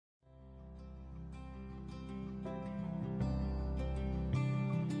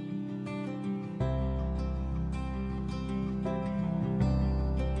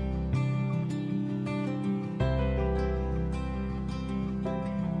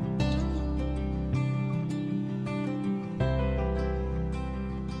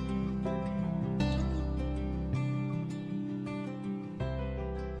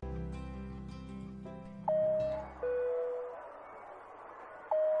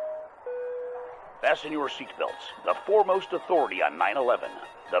Fasten your seatbelts. The foremost authority on 9/11,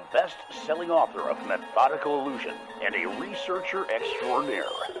 the best-selling author of Methodical Illusion, and a researcher extraordinaire.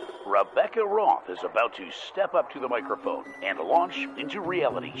 Rebecca Roth is about to step up to the microphone and launch into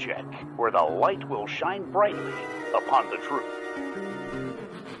Reality Check, where the light will shine brightly upon the truth.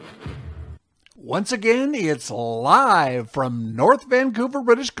 Once again, it's live from North Vancouver,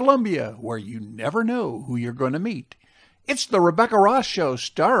 British Columbia, where you never know who you're going to meet. It's the Rebecca Roth Show,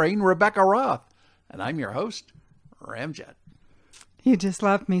 starring Rebecca Roth. And I'm your host, Ramjet. You just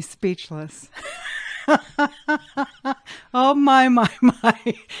left me speechless. Oh, my.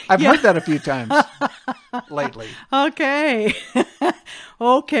 I've heard that a few times lately. Okay.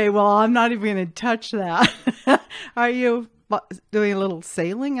 Okay, well, I'm not even going to touch that. Are you doing a little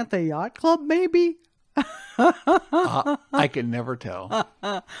sailing at the yacht club, maybe? I can never tell.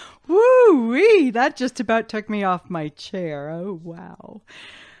 Woo-wee! That just about took me off my chair. Oh, wow.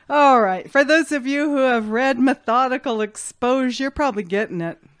 All right. For those of you who have read Methodical Exposure, you're probably getting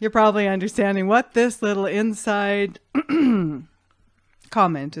it. You're probably understanding what this little inside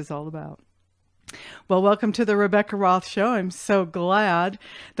comment is all about. Well, welcome to the Rebecca Roth Show. I'm so glad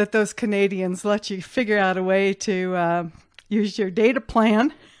that those Canadians let you figure out a way to use your data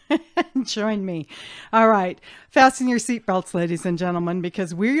plan and join me. All right. Fasten your seatbelts, ladies and gentlemen,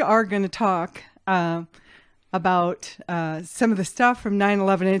 because we are going to talk about some of the stuff from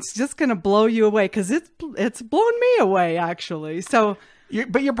 9/11. And it's just going to blow you away because it's blown me away, actually. So,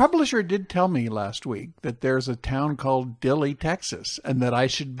 but your publisher did tell me last week that there's a town called Dilley, Texas, and that I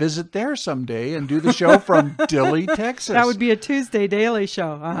should visit there someday and do the show from Dilley, Texas. That would be a Tuesday daily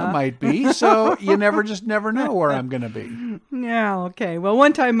show. That might be. So you never know where I'm going to be. Yeah, okay. Well,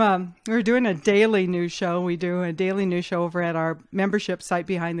 one time we were doing a daily news show. We do a daily news show over at our membership site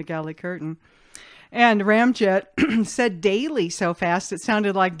Behind the Galley Curtain. And Ramjet said daily so fast, it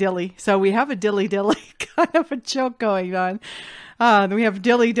sounded like dilly. So we have a dilly kind of a joke going on. We have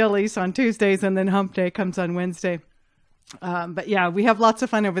dillies on Tuesdays, and then hump day comes on Wednesday. But yeah, we have lots of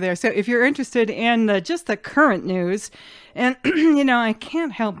fun over there. So if you're interested in just the current news, and, I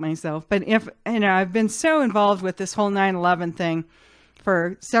can't help myself, but I've been so involved with this whole 9/11 thing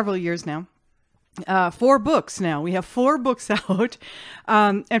for several years now. 4 books now. We have 4 books out.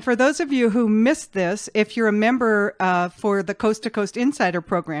 And for those of you who missed this, if you're a member for the Coast to Coast Insider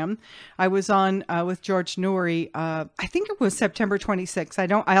program, I was on with George Noory. I think it was September 26th.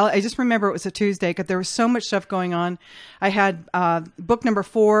 I just remember it was a Tuesday because there was so much stuff going on. I had book number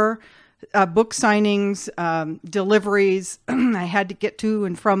 4, book signings, deliveries. I had to get to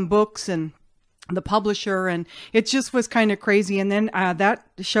and from books and the publisher, and it just was kind of crazy. And then that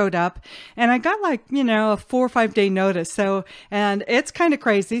showed up, and I got a 4 or 5 day notice. So, and it's kind of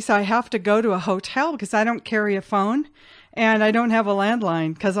crazy. So I have to go to a hotel because I don't carry a phone and I don't have a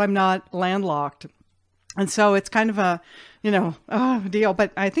landline because I'm not landlocked. And so it's kind of a, deal,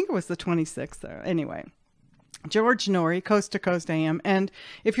 but I think it was the 26th though. Anyway, George Noory, Coast to Coast AM. And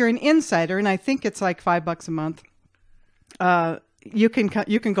if you're an insider, and I think it's like $5 a month, you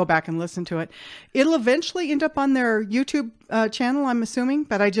can go back and listen to it. It'll eventually end up on their YouTube channel, I'm assuming,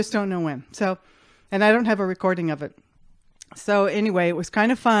 but I just don't know when. So, and I don't have a recording of it. So anyway, it was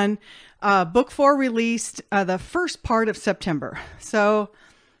kind of fun. Book 4 released the first part of September. So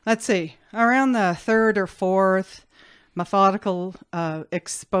let's see, around the 3rd or 4th, Methodical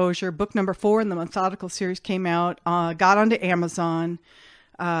Exposure, book number 4 in the Methodical series came out, got onto Amazon.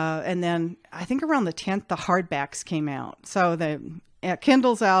 And then I think around the 10th, the hardbacks came out. So the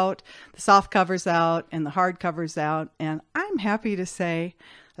Kindle's out, the soft cover's out, and the hardcover's out. And I'm happy to say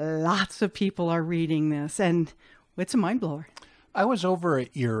lots of people are reading this, and it's a mind blower. I was over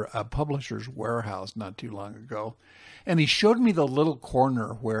at your publisher's warehouse not too long ago, and he showed me the little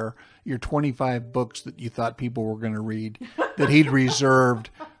corner where your 25 books that you thought people were going to read that he'd reserved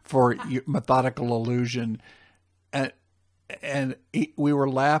for Methodical Illusion. And we were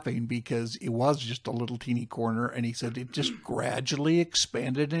laughing because it was just a little teeny corner. And he said it just gradually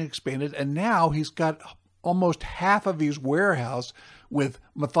expanded and expanded. And now he's got almost half of his warehouse with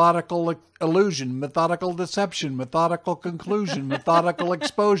Methodical Illusion, Methodical Deception, Methodical Conclusion, Methodical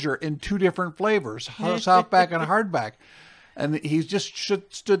Exposure in 2 different flavors, softback and hardback. And he just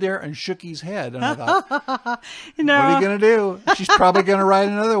stood there and shook his head. And I thought, what are you going to do? She's probably going to write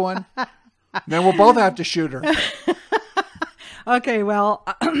another one. Then we'll both have to shoot her. Okay, well,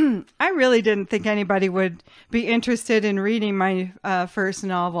 I really didn't think anybody would be interested in reading my first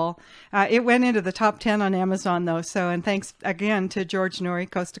novel. It went into the top 10 on Amazon, though. So, and thanks again to George Noory,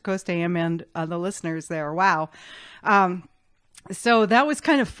 Coast to Coast AM, and the listeners there. Wow. So that was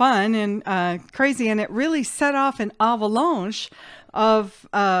kind of fun and crazy, and it really set off an avalanche of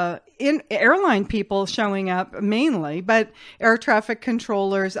in airline people showing up mainly, but air traffic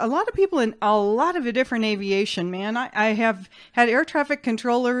controllers, a lot of people in a lot of different aviation, man. I have had air traffic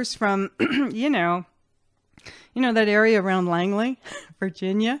controllers from, you know that area around Langley,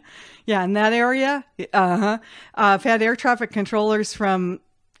 Virginia? Yeah, in that area. I've had air traffic controllers from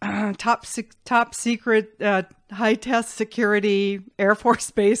top secret, high test security Air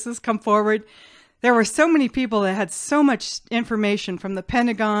Force bases come forward. There were so many people that had so much information from the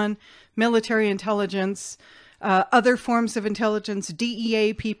Pentagon, military intelligence, other forms of intelligence,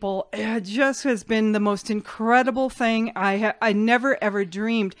 DEA people. It just has been the most incredible thing. I never ever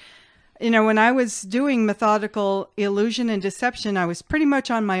dreamed. You know, when I was doing methodical illusion and deception, I was pretty much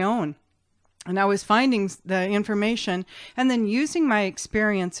on my own. And I was finding the information and then using my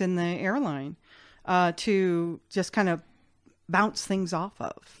experience in the airline to just kind of bounce things off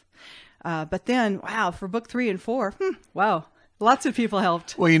of. But then, wow, for book 3 and 4, wow, lots of people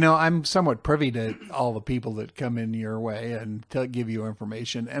helped. Well, you know, I'm somewhat privy to all the people that come in your way and give you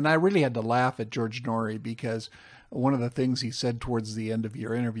information. And I really had to laugh at George Norrie because one of the things he said towards the end of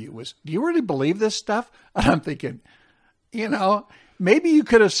your interview was, do you really believe this stuff? And I'm thinking, you know, maybe you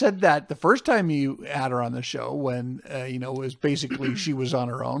could have said that the first time you had her on the show when, it was basically she was on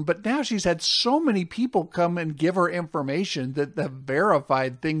her own. But now she's had so many people come and give her information that have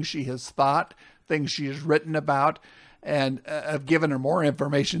verified things she has thought, things she has written about, and have given her more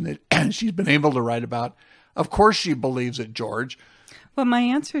information that she's been able to write about. Of course she believes it, George. Well, my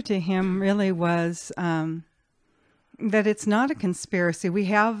answer to him really was that it's not a conspiracy. We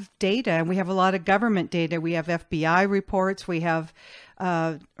have data, and we have a lot of government data. We have FBI reports, we have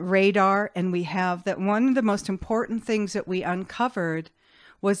radar, and we have that one of the most important things that we uncovered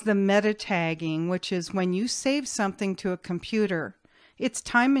was the meta tagging, which is when you save something to a computer, it's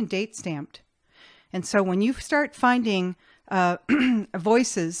time and date stamped. And so when you start finding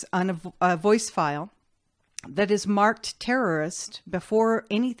voices on a voice file that is marked terrorist before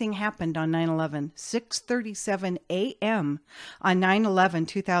anything happened on 9/11, 6:37 a.m. on 9/11,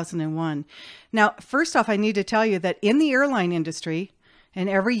 2001. Now, first off, I need to tell you that in the airline industry, and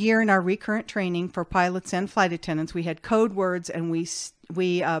every year in our recurrent training for pilots and flight attendants, we had code words and we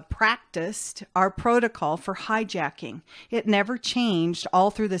practiced our protocol for hijacking. It never changed all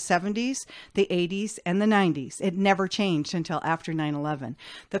through the 70s, the 80s, and the 90s. It never changed until after 9/11.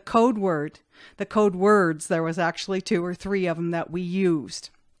 The code words, there was actually 2 or 3 of them that we used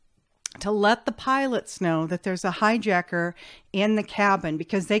to let the pilots know that there's a hijacker in the cabin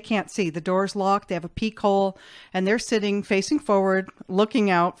because they can't see. The door's locked, they have a peek hole, and they're sitting facing forward, looking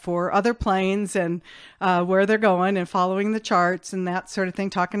out for other planes and where they're going and following the charts and that sort of thing,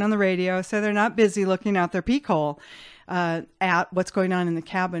 talking on the radio. So they're not busy looking out their peek hole at what's going on in the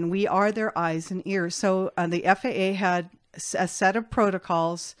cabin. We are their eyes and ears. So the FAA had a set of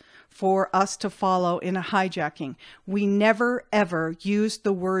protocols for us to follow in a hijacking. We never, ever used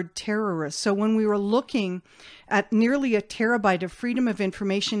the word terrorist. So when we were looking at nearly a terabyte of Freedom of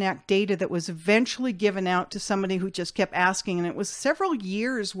Information Act data that was eventually given out to somebody who just kept asking, and it was several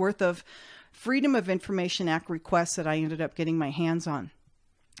years worth of Freedom of Information Act requests that I ended up getting my hands on.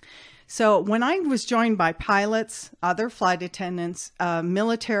 So when I was joined by pilots, other flight attendants,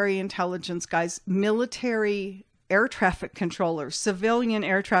 military intelligence guys, military air traffic controllers, civilian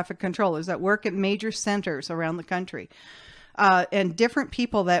air traffic controllers that work at major centers around the country, and different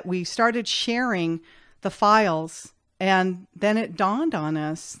people that we started sharing the files. And then it dawned on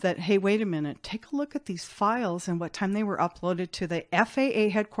us that, hey, wait a minute, take a look at these files and what time they were uploaded to the FAA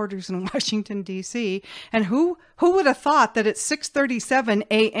headquarters in Washington, D.C. And who would have thought that at 6:37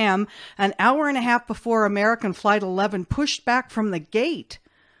 a.m., an hour and a half before American Flight 11 pushed back from the gate,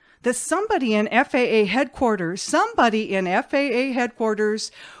 that somebody in FAA headquarters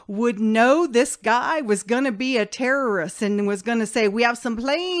would know this guy was going to be a terrorist and was going to say, we have some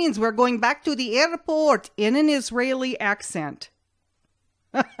planes, we're going back to the airport, in an Israeli accent.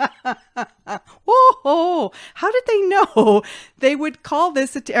 Whoa! How did they know they would call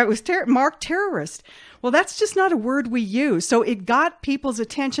this it was marked terrorist? Well, that's just not a word we use. So it got people's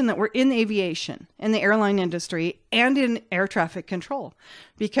attention that we're in aviation, in the airline industry, and in air traffic control,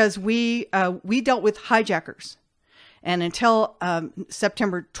 because we dealt with hijackers. And until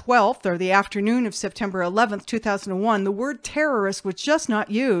September 12th, or the afternoon of September 11th, 2001, the word terrorist was just not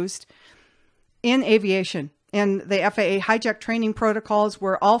used in aviation. And the FAA hijack training protocols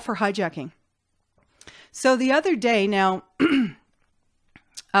were all for hijacking. So the other day now,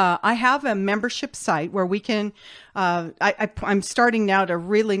 I have a membership site where we can, I'm starting now to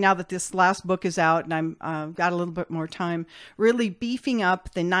really, now that this last book is out and I'm got a little bit more time, really beefing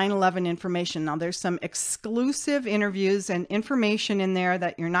up the 9/11 information. Now there's some exclusive interviews and information in there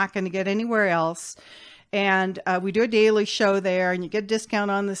that you're not going to get anywhere else. And we do a daily show there, and you get a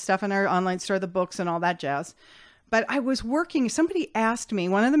discount on the stuff in our online store, the books and all that jazz. But I was working, somebody asked me,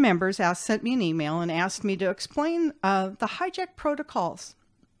 one of the members sent me an email and asked me to explain the hijack protocols.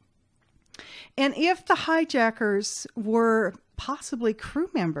 And if the hijackers were possibly crew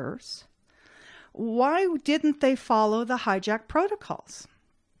members, why didn't they follow the hijack protocols?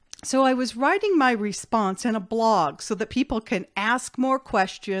 So I was writing my response in a blog so that people can ask more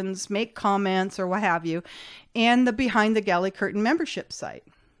questions, make comments, or what have you, in the Behind the Galley Curtain membership site.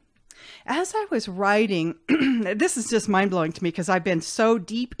 As I was writing, this is just mind-blowing to me because I've been so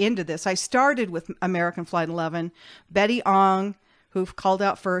deep into this. I started with American Flight 11, Betty Ong, who called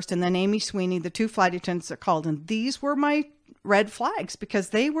out first, and then Amy Sweeney, the two flight attendants that called. And these were my red flags because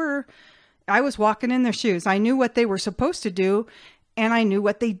I was walking in their shoes. I knew what they were supposed to do, and I knew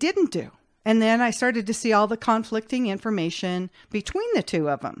what they didn't do. And then I started to see all the conflicting information between the two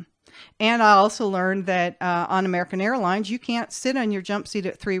of them. And I also learned that on American Airlines, you can't sit on your jump seat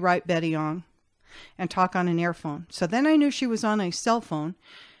at 3 right, Betty Ong, and talk on an airphone. So then I knew she was on a cell phone.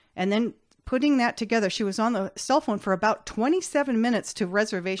 And then putting that together, she was on the cell phone for about 27 minutes to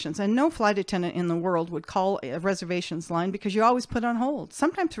reservations. And no flight attendant in the world would call a reservations line because you always put on hold,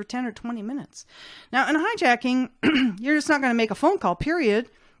 sometimes for 10 or 20 minutes. Now, in hijacking, you're just not going to make a phone call, period.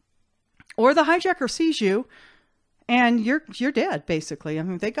 Or the hijacker sees you and you're dead, basically. I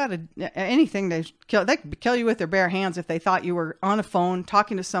mean, they got anything they could kill you with their bare hands if they thought you were on a phone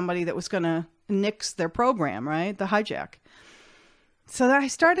talking to somebody that was going to nix their program, right? The hijack. So I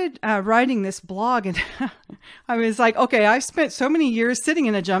started writing this blog, and I was like, okay, I spent so many years sitting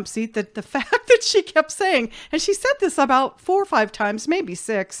in a jump seat that the fact that she kept saying, and she said this about 4 or 5 times, maybe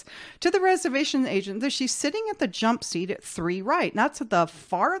 6, to the reservation agent, that she's sitting at the jump seat at 3 right. And that's at the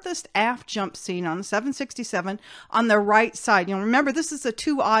farthest aft jump seat on the 767 on the right side. You know, remember, this is a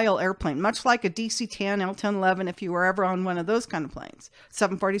 2-aisle airplane, much like a DC-10, L-1011, if you were ever on one of those kind of planes.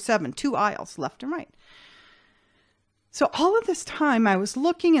 747, 2 aisles, left and right. So all of this time I was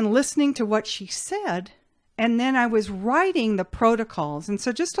looking and listening to what she said, and then I was writing the protocols. And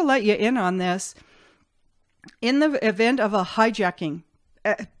so just to let you in on this, in the event of a hijacking,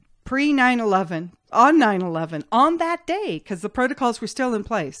 pre-9/11, on 9/11, on that day, because the protocols were still in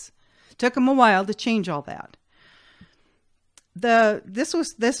place, took them a while to change all that. This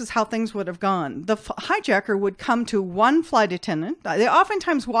is how things would have gone. The hijacker would come to one flight attendant. They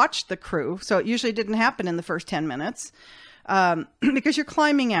oftentimes watched the crew, so it usually didn't happen in the first 10 minutes because you're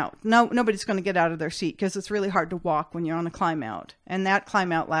climbing out. Nobody's going to get out of their seat because it's really hard to walk when you're on a climb out. And that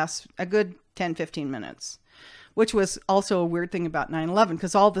climb out lasts a good 10, 15 minutes, which was also a weird thing about 9/11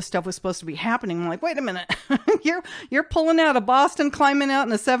 because all this stuff was supposed to be happening. I'm like, wait a minute, you're pulling out of Boston, climbing out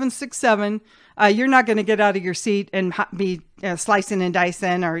in a 767. You're not going to get out of your seat and be slicing and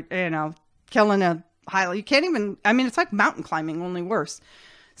dicing or, killing a high. You can't even, it's like mountain climbing, only worse.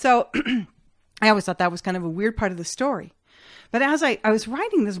 So I always thought that was kind of a weird part of the story. But as I was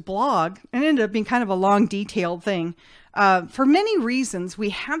writing this blog, it ended up being kind of a long, detailed thing. For many reasons, we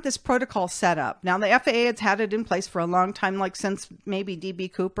have this protocol set up. Now, the FAA has had it in place for a long time, like since maybe D.B.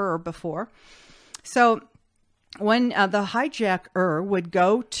 Cooper or before. So when the hijacker would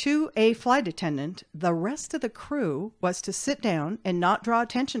go to a flight attendant, the rest of the crew was to sit down and not draw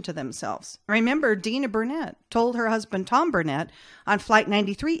attention to themselves. Remember, Dina Burnett told her husband, Tom Burnett, on Flight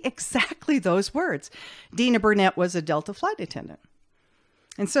 93 exactly those words. Dina Burnett was a Delta flight attendant.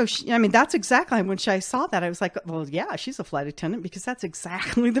 And so, that's exactly, when I saw that, I was like, well, yeah, she's a flight attendant because that's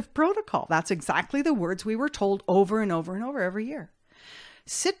exactly the protocol. That's exactly the words we were told over and over and over every year.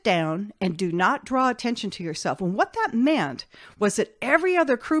 Sit down and do not draw attention to yourself. And what that meant was that every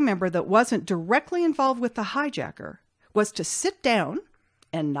other crew member that wasn't directly involved with the hijacker was to sit down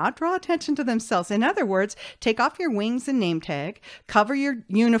and not draw attention to themselves. In other words, take off your wings and name tag, cover your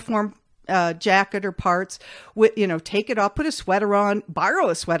uniform jacket or parts, take it off, put a sweater on, borrow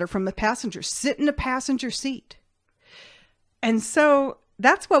a sweater from the passenger, sit in a passenger seat. And so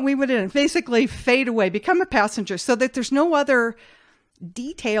that's what we would do. Basically fade away, become a passenger so that there's no other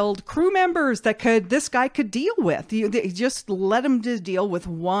detailed crew members that this guy could deal with. You just let him to deal with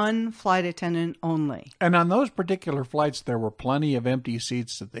one flight attendant only. And on those particular flights, there were plenty of empty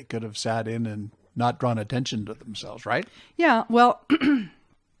seats that they could have sat in and not drawn attention to themselves, right? Yeah, well,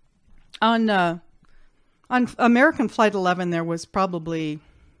 on American Flight 11, there was probably,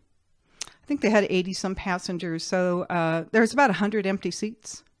 I think they had 80 some passengers. So there's about 100 empty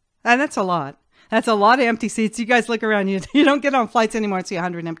seats. And that's a lot. That's a lot of empty seats. You guys look around, you don't get on flights anymore and see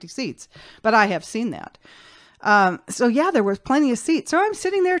 100 empty seats. But I have seen that. So yeah, there was plenty of seats. So I'm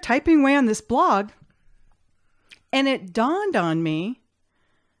sitting there typing away on this blog. And it dawned on me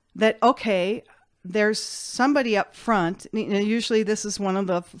that, okay, there's somebody up front. Usually this is one of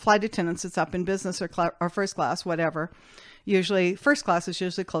the flight attendants that's up in business or first class, whatever. Usually first class is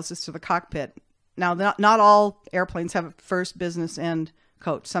usually closest to the cockpit. Now, not all airplanes have first, business, and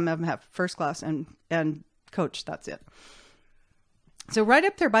coach. Some of them have first class and coach. That's it. So right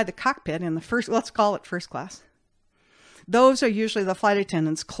up there by the cockpit in the first, let's call it first class. Those are usually the flight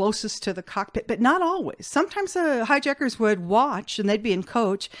attendants closest to the cockpit, but not always. Sometimes the hijackers would watch, and they'd be in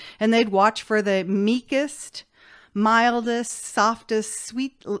coach, and they'd watch for the meekest, mildest, softest,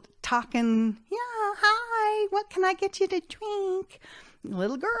 sweet talking, yeah, hi, what can I get you to drink?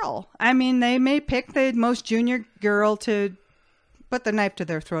 Little girl. I mean, they may pick the most junior girl to put the knife to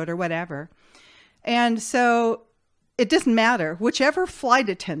their throat or whatever. And so it doesn't matter. Whichever flight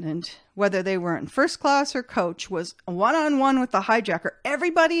attendant, whether they were in first class or coach, was one-on-one with the hijacker,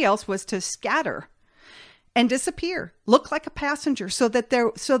 everybody else was to scatter and disappear, look like a passenger, so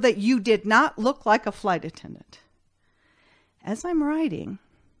that you did not look like a flight attendant. As I'm writing,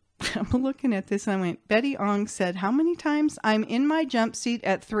 I'm looking at this, and I went, Betty Ong said, how many times I'm in my jump seat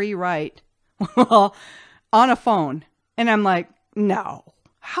at 3 right? Well, on a phone. And I'm like, no.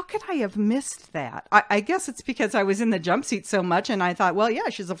 How could I have missed that? I guess it's because I was in the jump seat so much, and I thought, well, yeah,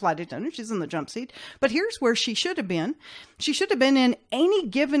 she's a flight attendant. She's in the jump seat. But here's where she should have been. She should have been in any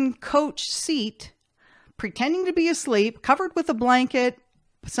given coach seat, pretending to be asleep, covered with a blanket,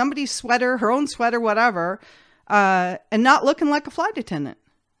 somebody's sweater, her own sweater, whatever, and not looking like a flight attendant.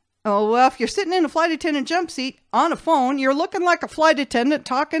 Oh, well, if you're sitting in a flight attendant jump seat on a phone, you're looking like a flight attendant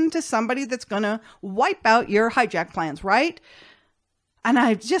talking to somebody that's going to wipe out your hijack plans, right? And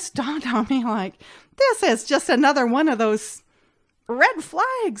I just dawned on me like, this is just another one of those red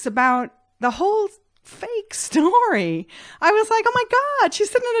flags about the whole fake story. I was like, oh my God,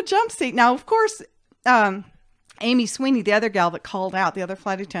 she's sitting in a jump seat. Now, of course, Amy Sweeney, the other gal that called out, the other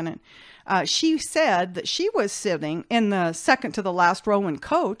flight attendant, she said that she was sitting in the second to the last row in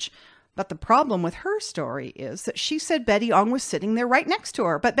coach. But the problem with her story is that she said Betty Ong was sitting there right next to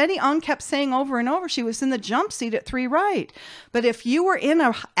her. But Betty Ong kept saying over and over she was in the jump seat at 3 right. But if you were in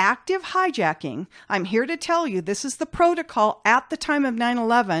an active hijacking, I'm here to tell you this is the protocol at the time of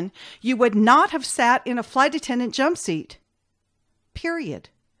 9/11. You would not have sat in a flight attendant jump seat. Period.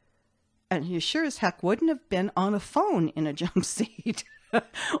 And you sure as heck wouldn't have been on a phone in a jump seat.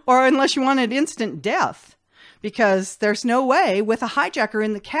 Or unless you wanted instant death. Because there's no way with a hijacker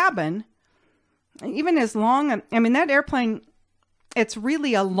in the cabin, even as long, I mean, that airplane, it's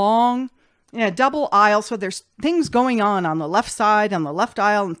really a long, double aisle. So there's things going on the left side, on the left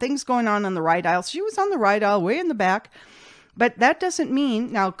aisle, and things going on the right aisle. So she was on the right aisle, way in the back. But that doesn't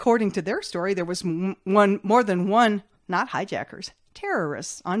mean, now, according to their story, there was more than one, not hijackers,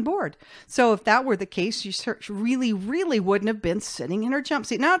 terrorists on board. So if that were the case, you really, really wouldn't have been sitting in her jump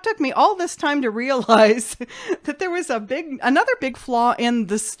seat. Now, it took me all this time to realize that there was another big flaw in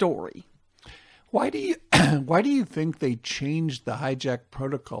the story. Why do you think they changed the hijack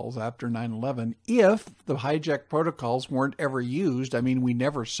protocols after 9/11 if the hijack protocols weren't ever used? I mean, we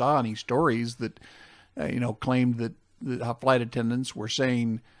never saw any stories that, claimed that the flight attendants were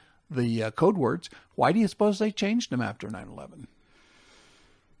saying the code words. Why do you suppose they changed them after 9/11?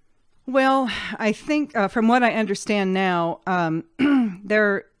 Well, I think from what I understand now,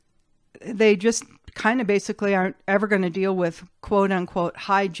 they just kind of basically aren't ever going to deal with quote unquote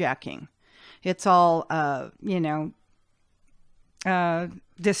hijacking. It's all,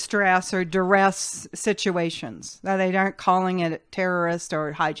 distress or duress situations. Now, they aren't calling it terrorist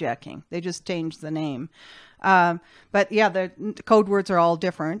or hijacking. They just changed the name. But yeah, the code words are all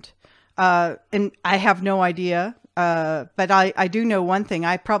different. And I have no idea. But I do know one thing.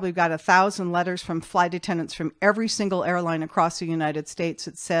 I probably got 1,000 letters from flight attendants from every single airline across the United States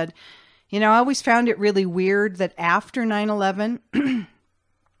that said, I always found it really weird that after 9/11,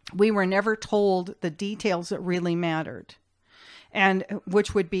 we were never told the details that really mattered. And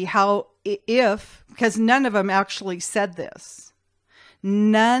which would be because none of them actually said this.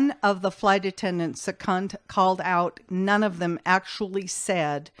 None of the flight attendants that called out, none of them actually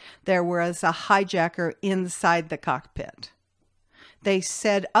said there was a hijacker inside the cockpit. They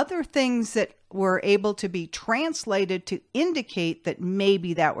said other things that were able to be translated to indicate that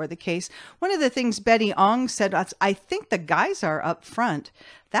maybe that were the case. One of the things Betty Ong said, I think the guys are up front.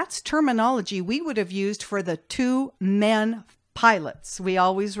 That's terminology we would have used for the 2 men pilots. We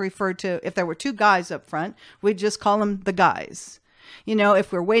always refer to, if there were two guys up front, we'd just call them the guys. You know,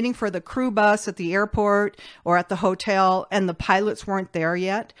 if we're waiting for the crew bus at the airport or at the hotel and the pilots weren't there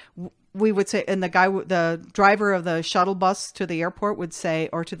yet, we would say, and the driver of the shuttle bus to the airport would say,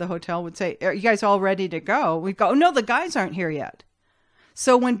 or to the hotel would say, "Are you guys all ready to go?" We'd go, "Oh, no, the guys aren't here yet."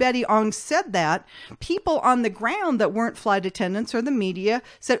 So when Betty Ong said that, people on the ground that weren't flight attendants or the media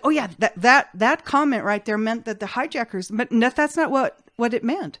said, "Oh yeah, that comment right there meant that the hijackers," but that's not what it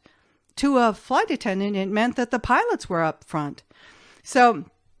meant. To a flight attendant, it meant that the pilots were up front. So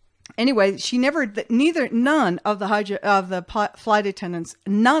anyway, none of the flight attendants,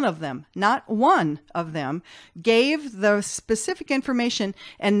 none of them, not one of them, gave the specific information,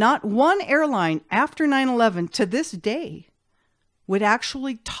 and not one airline after 9/11 to this day would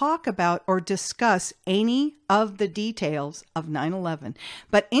actually talk about or discuss any of the details of 9/11.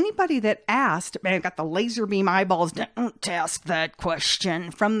 But anybody that asked, man, I got the laser beam eyeballs, don't ask that question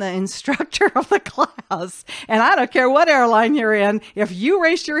from the instructor of the class. And I don't care what airline you're in, if you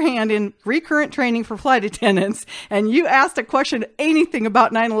raised your hand in recurrent training for flight attendants and you asked a question, anything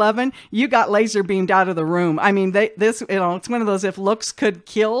about 9/11, you got laser beamed out of the room. I mean, it's one of those if looks could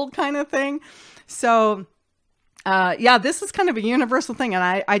kill kind of thing. So yeah, this is kind of a universal thing.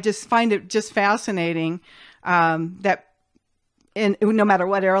 And I just find it just fascinating that no matter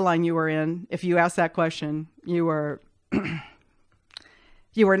what airline you were in, if you asked that question, you were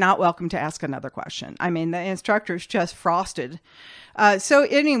not welcome to ask another question. I mean, the instructors just frosted. So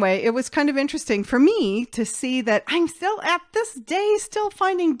anyway, it was kind of interesting for me to see that I'm still at this day still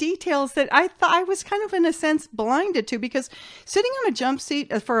finding details that I thought I was kind of in a sense blinded to, because sitting on a jump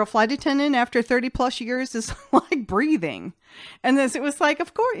seat for a flight attendant after 30 plus years is like breathing. And it was like,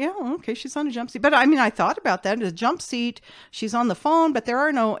 of course, yeah, okay, she's on a jump seat. But I mean, I thought about that. The jump seat, she's on the phone, but there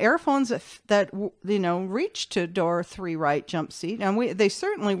are no airphones that reach to door 3 right jump seat. And they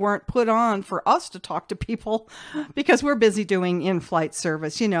certainly weren't put on for us to talk to people because we're busy doing in-flight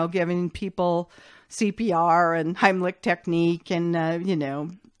service, giving people CPR and Heimlich technique and,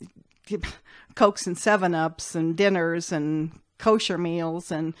 Cokes and 7-Ups and dinners and kosher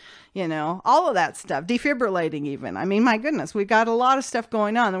meals and, all of that stuff, defibrillating even. I mean, my goodness, we got a lot of stuff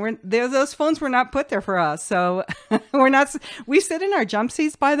going on, and those phones were not put there for us. So we sit in our jump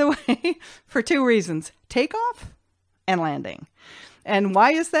seats, by the way, for 2 reasons: takeoff and landing. And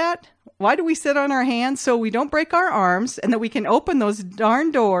why is that? Why do we sit on our hands? So we don't break our arms, and that we can open those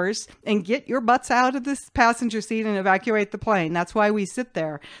darn doors and get your butts out of this passenger seat and evacuate the plane. That's why we sit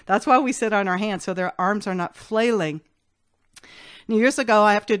there. That's why we sit on our hands, so their arms are not flailing. Years ago,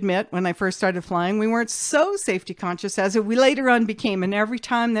 I have to admit, when I first started flying, we weren't so safety conscious as we later on became. And every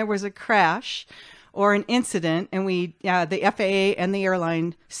time there was a crash or an incident, and the FAA and the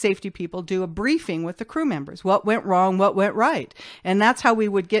airline safety people do a briefing with the crew members. What went wrong? What went right? And that's how we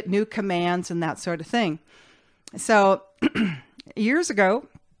would get new commands and that sort of thing. So years ago,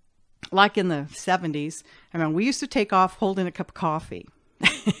 like in the 70s, we used to take off holding a cup of coffee.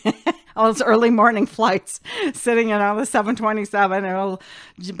 All those early morning flights, sitting in on the 727 and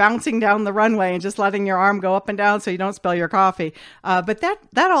bouncing down the runway and just letting your arm go up and down so you don't spill your coffee. But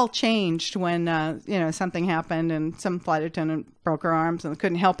that all changed when something happened and some flight attendant broke her arms and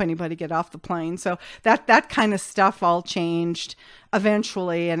couldn't help anybody get off the plane. So that kind of stuff all changed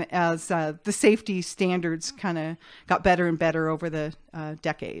eventually, and as the safety standards kind of got better and better over the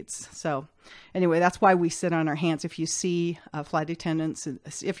decades. So anyway, that's why we sit on our hands. If you see flight attendants,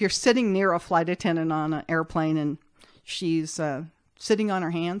 if you're sitting near a flight attendant on an airplane and she's sitting on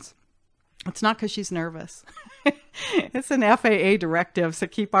her hands, it's not because she's nervous. It's an FAA directive to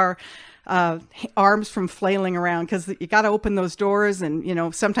keep our arms from flailing around, because you got to open those doors,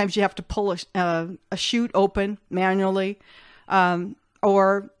 and sometimes you have to pull a chute open manually,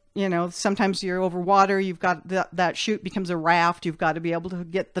 or sometimes you're over water, you've got that chute becomes a raft. You've got to be able to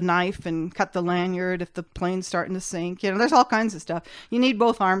get the knife and cut the lanyard if the plane's starting to sink. There's all kinds of stuff. You need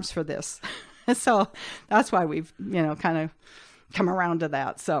both arms for this. So that's why we've, kind of come around to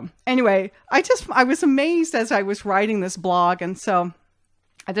that. So anyway, I was amazed as I was writing this blog. And so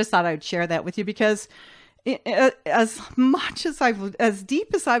I just thought I'd share that with you, because as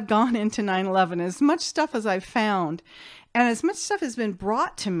deep as I've gone into 9/11, as much stuff as I've found, and as much stuff has been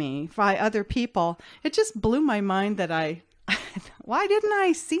brought to me by other people, it just blew my mind that why didn't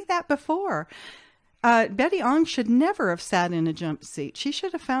I see that before? Betty Ong should never have sat in a jump seat. She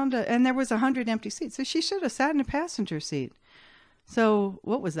should have found and there was 100 empty seats, so she should have sat in a passenger seat. So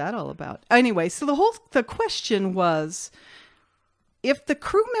what was that all about? Anyway, so the question was, if the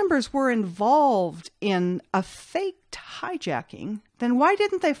crew members were involved in a faked hijacking, then why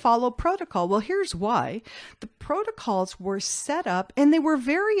didn't they follow protocol? Well, here's why. The protocols were set up and they were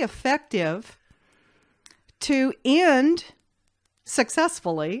very effective to end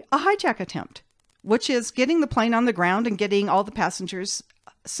successfully a hijack attempt, which is getting the plane on the ground and getting all the passengers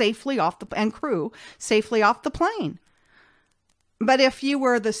safely off and crew safely off the plane. But if you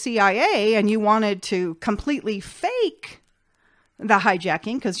were the CIA and you wanted to completely fake the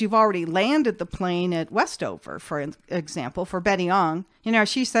hijacking, because you've already landed the plane at Westover, for example, for Betty Ong,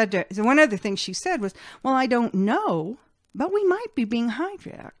 she said, one of the things she said was, well, I don't know, but we might be being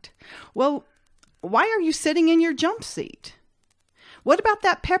hijacked. Well, why are you sitting in your jump seat? What about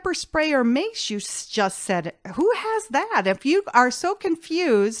that pepper spray or mace you just said? Who has that? If you are so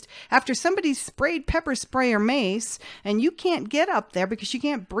confused after somebody sprayed pepper spray or mace and you can't get up there because you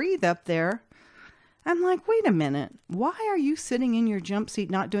can't breathe up there, I'm like, wait a minute. Why are you sitting in your jump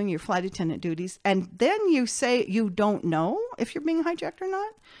seat not doing your flight attendant duties? And then you say you don't know if you're being hijacked or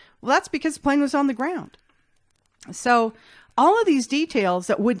not? Well, that's because the plane was on the ground. So all of these details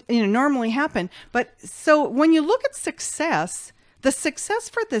that would normally happen. But so when you look at success, the success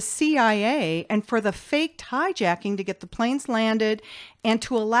for the CIA and for the faked hijacking to get the planes landed and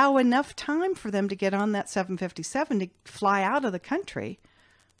to allow enough time for them to get on that 757 to fly out of the country,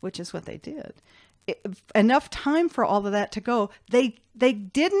 which is what they did. Enough time for all of that to go. They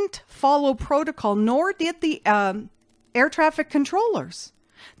didn't follow protocol, nor did the air traffic controllers.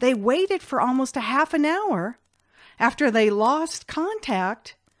 They waited for almost a half an hour after they lost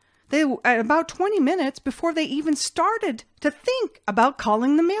contact. About 20 minutes before they even started to think about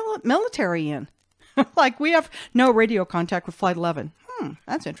calling the military in. Like, we have no radio contact with Flight 11.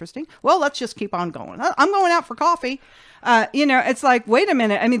 That's interesting. Well, let's just keep on going. I'm going out for coffee. It's like, wait a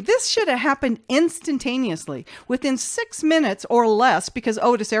minute. I mean, this should have happened instantaneously, within 6 minutes or less, because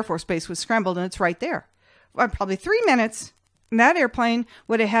Otis Air Force Base was scrambled and it's right there. Well, probably 3 minutes. And that airplane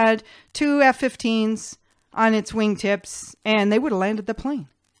would have had 2 F-15s on its wingtips and they would have landed the plane.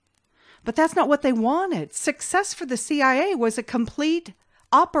 But that's not what they wanted. Success for the CIA was a complete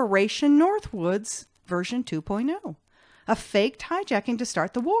Operation Northwoods version 2.0. A faked hijacking to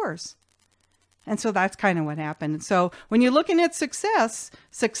start the wars. And so that's kind of what happened. So when you're looking at success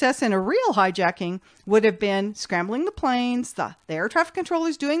in a real hijacking would have been scrambling the planes, the air traffic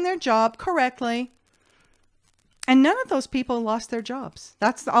controllers doing their job correctly. And none of those people lost their jobs.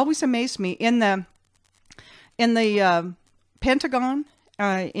 That's always amazed me. In the Pentagon,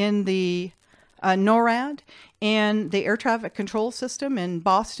 in the NORAD, and the air traffic control system in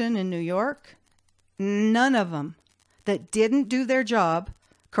Boston and New York, none of them that didn't do their job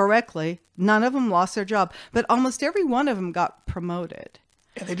correctly, none of them lost their job, but almost every one of them got promoted.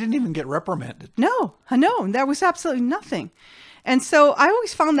 And they didn't even get reprimanded. No, there was absolutely nothing. And so I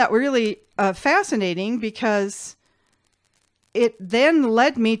always found that really fascinating, because it then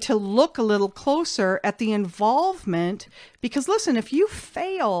led me to look a little closer at the involvement. Because listen, if you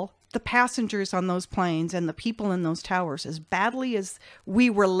fail the passengers on those planes and the people in those towers as badly as we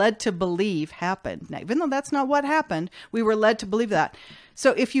were led to believe happened, now, even though that's not what happened, we were led to believe that.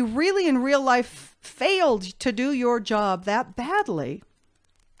 So if you really in real life failed to do your job that badly,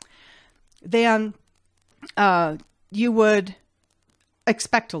 then you would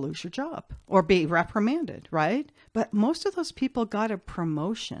expect to lose your job or be reprimanded, right? But most of those people got a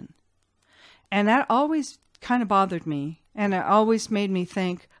promotion. And that always kind of bothered me. And it always made me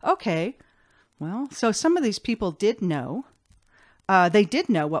think, okay, well, so some of these people did know. They did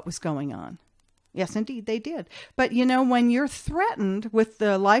know what was going on. Yes, indeed, they did. But, when you're threatened with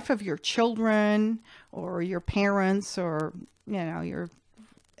the life of your children or your parents or, your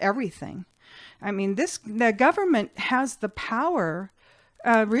everything, I mean, the government has the power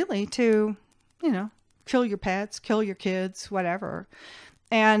really to, kill your pets, kill your kids, whatever,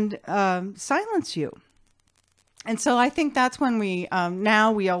 and silence you. And so I think that's when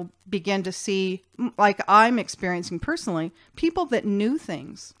we'll begin to see, like I'm experiencing personally, people that knew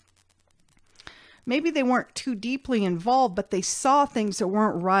things. Maybe they weren't too deeply involved, but they saw things that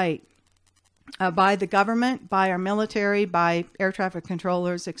weren't right by the government, by our military, by air traffic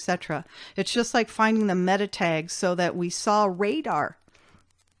controllers, etc. It's just like finding the meta tags so that we saw radar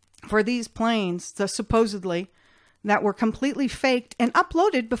for these planes, supposedly, that were completely faked and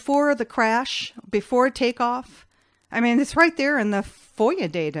uploaded before the crash, before takeoff. I mean, it's right there in the FOIA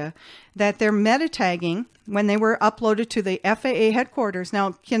data that they're meta tagging when they were uploaded to the FAA headquarters.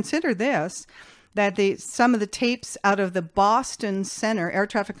 Now, consider this, that some of the tapes out of the Boston Center, Air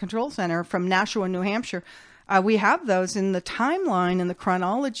Traffic Control Center from Nashua, New Hampshire, we have those in the timeline and the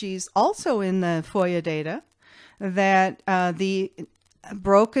chronologies also in the FOIA data. that the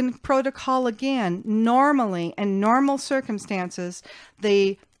broken protocol again, normally, in normal circumstances,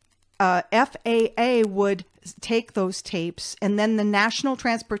 the FAA would take those tapes, and then the National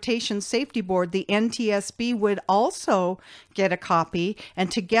Transportation Safety Board, the NTSB, would also get a copy,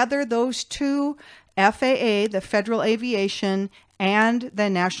 and together those two, FAA, the Federal Aviation, and the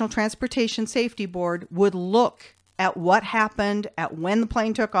National Transportation Safety Board, would look at what happened, at when the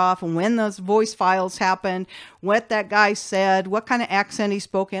plane took off, and when those voice files happened, what that guy said, what kind of accent he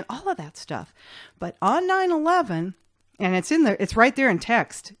spoke in, all of that stuff. But on 9/11, and it's right there in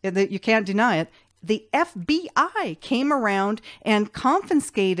text, you can't deny it, the FBI came around and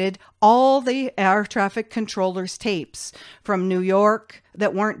confiscated all the air traffic controllers' tapes from New York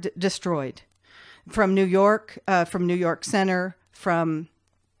that weren't destroyed, from New York Center, from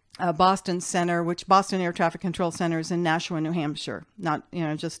Boston Center, which Boston Air Traffic Control Center is in Nashua, New Hampshire, not,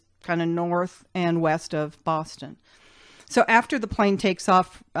 just kind of north and west of Boston. So after the plane takes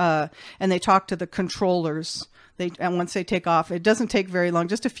off, and they talk to the controllers, and once they take off, it doesn't take very long,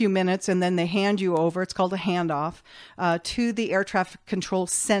 just a few minutes, and then they hand you over, it's called a handoff, to the Air Traffic Control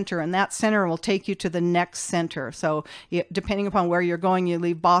Center, and that center will take you to the next center. So depending upon where you're going, you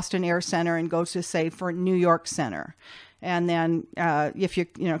leave Boston Air Center and go to, say, for New York Center. And then if you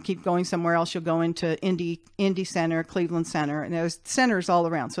keep going somewhere else, you'll go into Indy Center, Cleveland Center, and there's centers all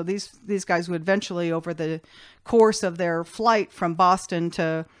around. So these guys would eventually, over the course of their flight from Boston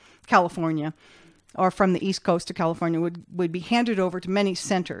to California, or from the East Coast to California, would be handed over to many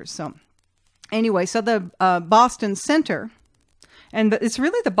centers. So anyway, so the Boston Center, and it's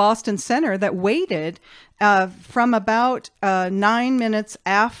really the Boston Center that waited from about 9 minutes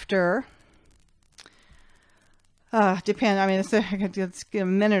after. It's a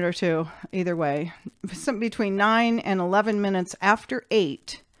minute or two either way. Between 9 and 11 minutes after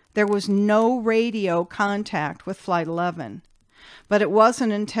 8, there was no radio contact with Flight 11. But it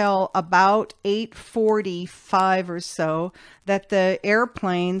wasn't until about 8:45 or so that the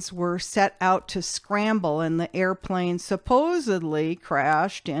airplanes were set out to scramble, and the airplane supposedly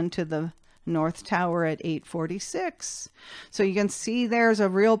crashed into the North Tower at 8:46. So you can see there's a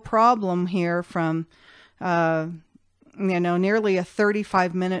real problem here from nearly a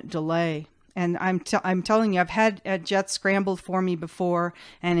 35-minute delay. And I'm telling you, I've had jets scrambled for me before,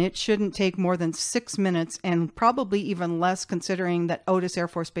 and it shouldn't take more than 6 minutes, and probably even less, considering that Otis Air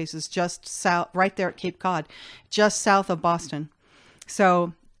Force Base is just south, right there at Cape Cod, just south of Boston.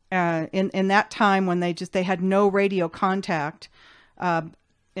 So in that time when they had no radio contact,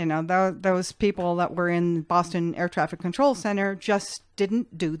 those people that were in Boston Air Traffic Control Center just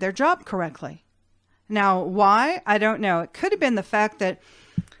didn't do their job correctly. Now, why? I don't know. It could have been the fact that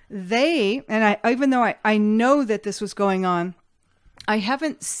even though I know that this was going on, I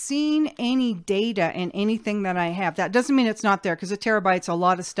haven't seen any data in anything that I have. That doesn't mean it's not there, because a terabyte's a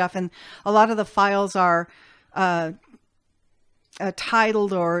lot of stuff, and a lot of the files are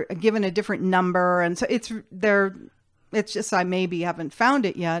titled or given a different number, and so it's just I maybe haven't found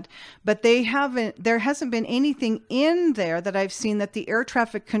it yet, but there hasn't been anything in there that I've seen that the air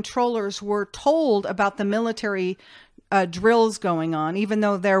traffic controllers were told about the military drills going on, even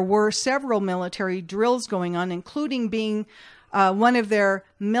though there were several military drills going on, including being one of their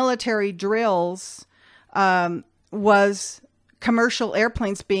military drills was commercial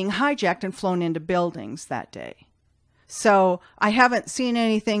airplanes being hijacked and flown into buildings that day. So I haven't seen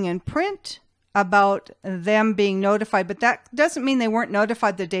anything in print about them being notified, but that doesn't mean they weren't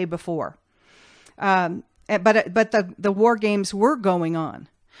notified the day before. But the war games were going on.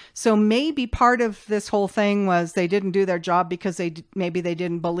 So maybe part of this whole thing was they didn't do their job because maybe they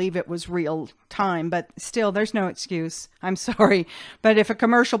didn't believe it was real time. But still, there's no excuse. I'm sorry. But if a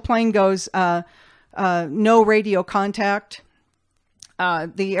commercial plane goes no radio contact,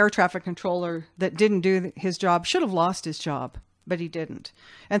 the air traffic controller that didn't do his job should have lost his job, but he didn't.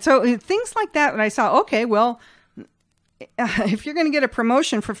 And so things like that, when I saw, okay, well, if you're going to get a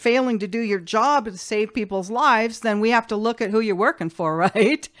promotion for failing to do your job to save people's lives, then we have to look at who you're working for,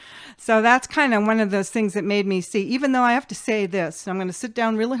 right? So that's kind of one of those things that made me see, even though I have to say this, I'm going to sit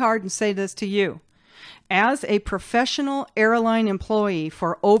down really hard and say this to you. As a professional airline employee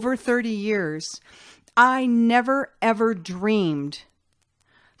for over 30 years, I never, ever dreamed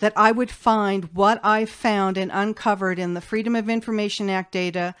that I would find what I found and uncovered in the Freedom of Information Act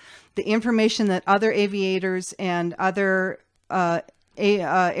data, the information that other aviators and other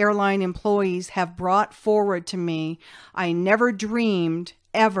airline employees have brought forward to me. I never dreamed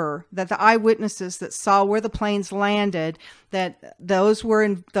ever that the eyewitnesses that saw where the planes landed, that those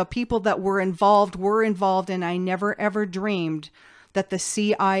were the people that were involved, and I never ever dreamed that the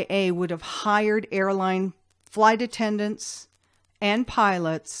CIA would have hired airline flight attendants and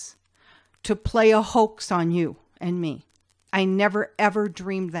pilots to play a hoax on you and me. I never, ever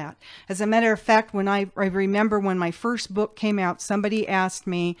dreamed that. As a matter of fact, when I remember when my first book came out, somebody asked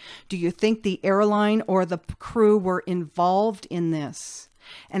me, do you think the airline or the crew were involved in this?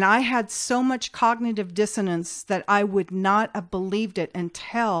 And I had so much cognitive dissonance that I would not have believed it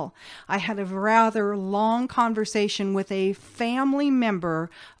until I had a rather long conversation with a family member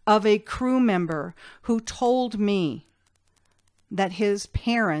of a crew member who told me that his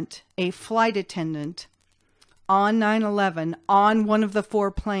parent, a flight attendant, on 9/11, on one of the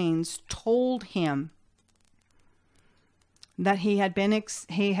 4 planes, told him that he had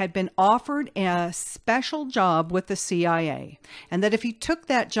been offered a special job with the CIA, and that if he took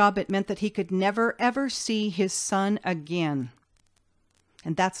that job, it meant that he could never, ever see his son again.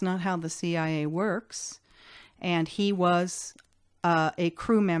 And that's not how the CIA works. And he was a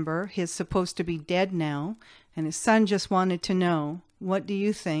crew member. He's supposed to be dead now, and his son just wanted to know, what do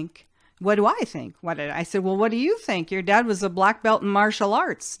you think? What do I think? I said, well, what do you think? Your dad was a black belt in martial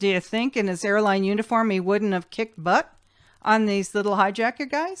arts. Do you think in his airline uniform he wouldn't have kicked butt on these little hijacker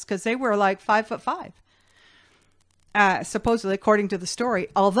guys? Because they were like 5'5", supposedly, according to the story.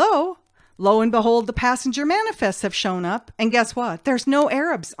 Although, lo and behold, the passenger manifests have shown up. And guess what? There's no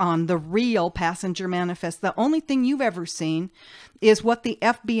Arabs on the real passenger manifest. The only thing you've ever seen is what the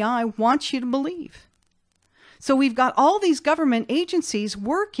FBI wants you to believe. So we've got all these government agencies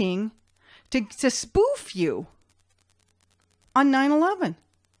working to spoof you on 9/11.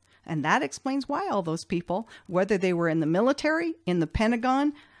 And that explains why all those people, whether they were in the military, in the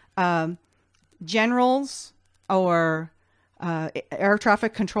Pentagon, generals, or air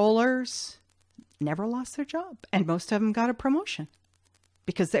traffic controllers, never lost their job. And most of them got a promotion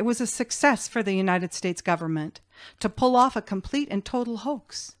because it was a success for the United States government to pull off a complete and total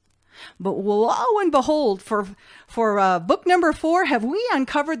hoax. But lo and behold, for book number 4, have we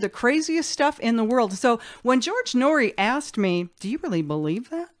uncovered the craziest stuff in the world. So when George Noory asked me, do you really believe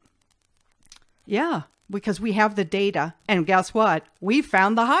that? Yeah, because we have the data. And guess what? We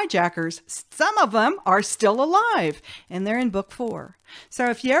found the hijackers. Some of them are still alive, and they're in book 4. So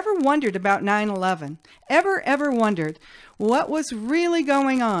if you ever wondered about 9/11, ever wondered what was really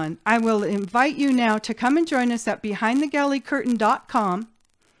going on, I will invite you now to come and join us at BehindTheGalleyCurtain.com.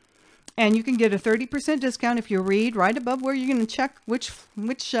 And you can get a 30% discount if you read right above where you're going to check which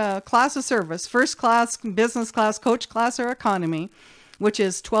class of service, first class, business class, coach class, or economy, which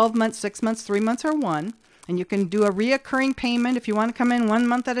is 12 months, 6 months, 3 months, or 1. And you can do a reoccurring payment if you want to come in 1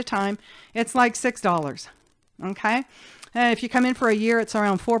 month at a time. It's like $6. Okay? And if you come in for a year, it's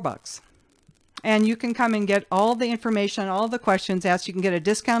around $4. And you can come and get all the information, all the questions asked. You can get a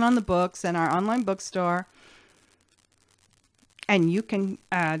discount on the books in our online bookstore. And you can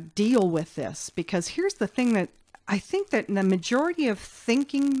deal with this, because here's the thing that I think that the majority of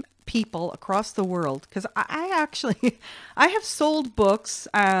thinking people across the world, because I have sold books,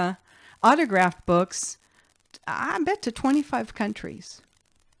 autographed books, I bet to 25 countries,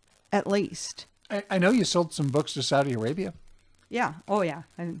 at least. I know you sold some books to Saudi Arabia. Yeah. Oh, yeah.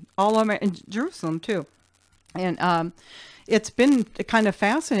 And all over in Jerusalem, too. And it's been kind of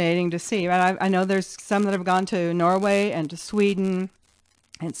fascinating to see. I know there's some that have gone to Norway and to Sweden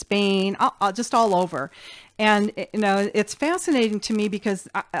and Spain, just all over. And, it's fascinating to me because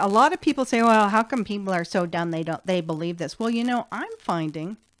a lot of people say, well, how come people are so dumb they believe this? Well, I'm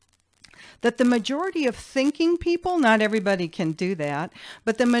finding that the majority of thinking people, not everybody can do that,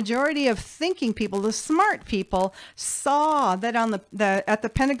 but the majority of thinking people, the smart people, saw that on at the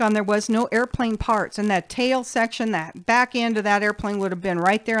Pentagon there was no airplane parts, and that tail section, that back end of that airplane would have been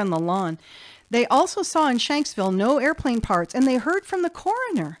right there on the lawn. They also saw in Shanksville no airplane parts, and they heard from the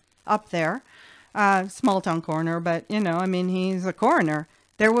coroner up there, small town coroner, but he's a coroner.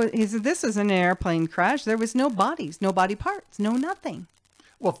 He said, this is an airplane crash. There was no bodies, no body parts, no nothing.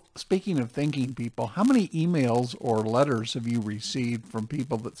 Well, speaking of thinking people, how many emails or letters have you received from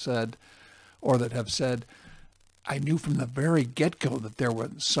people that said, or that have said, I knew from the very get-go that there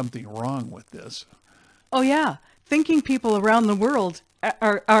was something wrong with this? Oh, yeah. Thinking people around the world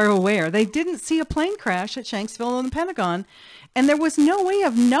are aware. They didn't see a plane crash at Shanksville and the Pentagon, and there was no way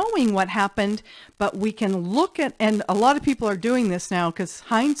of knowing what happened, but we can look at, and a lot of people are doing this now because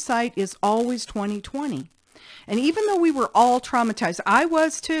hindsight is always 20/20. And even though we were all traumatized, I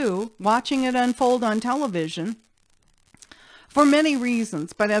was too, watching it unfold on television for many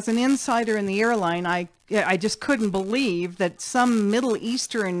reasons. But as an insider in the airline, I just couldn't believe that some Middle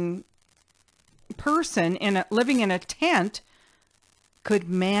Eastern person living in a tent could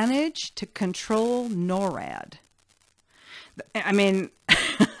manage to control NORAD. I mean,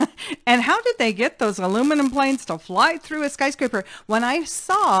 And how did they get those aluminum planes to fly through a skyscraper? When I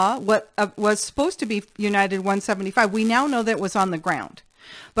saw what was supposed to be United 175, we now know that it was on the ground,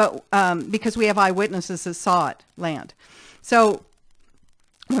 but because we have eyewitnesses that saw it land. So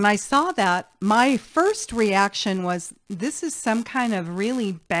when I saw that, my first reaction was, this is some kind of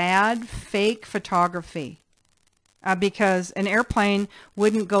really bad fake photography. Because an airplane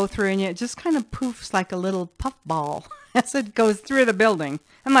wouldn't go through, and it just kind of poofs like a little puffball as it goes through the building.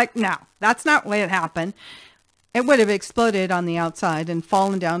 I'm like, no, that's not what happened. It would have exploded on the outside and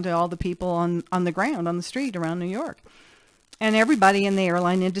fallen down to all the people on the ground, on the street around New York. And everybody in the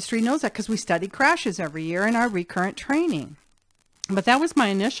airline industry knows that because we study crashes every year in our recurrent training. But that was my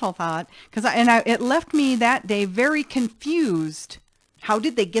initial thought, it left me that day very confused. How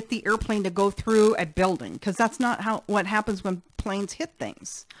did they get the airplane to go through a building? Because that's not what happens when planes hit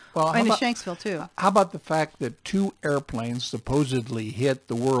things. Well, and in Shanksville, too. How about the fact that 2 airplanes supposedly hit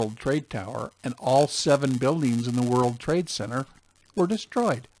the World Trade Tower and all 7 buildings in the World Trade Center were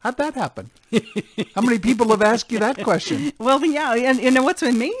destroyed? How'd that happen? How many people have asked you that question? Well, yeah, and what's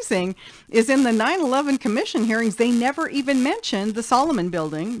amazing is in the 9/11 Commission hearings, they never even mentioned the Solomon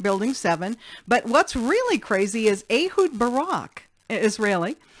Building, Building 7. But what's really crazy is Ehud Barak,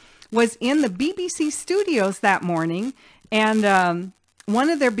 Israeli, was in the BBC studios that morning, and one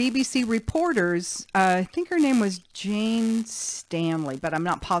of their BBC reporters, I think her name was Jane Stanley, but I'm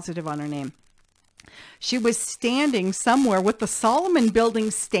not positive on her name. She was standing somewhere with the Solomon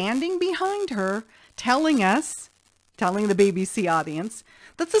Building standing behind her, telling the BBC audience,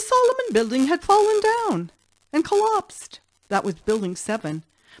 that the Solomon Building had fallen down and collapsed. That was Building 7.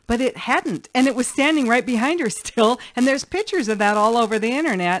 But it hadn't, and it was standing right behind her still, and there's pictures of that all over the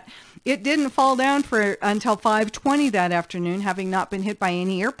internet. It didn't fall down until 5:20 that afternoon, having not been hit by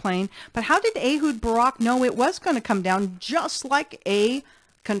any airplane. But how did Ehud Barak know it was going to come down just like a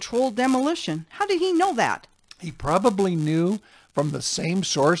controlled demolition? How did he know that? He probably knew from the same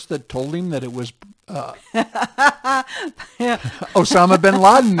source that told him that it was Osama bin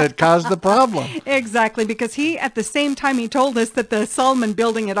Laden that caused the problem. Exactly, because at the same time he told us that the Solomon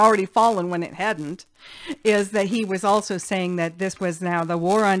Building had already fallen when it hadn't, is that he was also saying that this was now the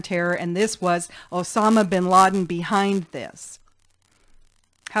war on terror and this was Osama bin Laden behind this.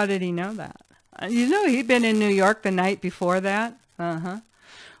 How did he know that? He'd been in New York the night before that.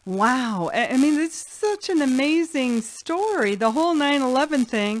 Wow. I mean, it's such an amazing story, the whole 9/11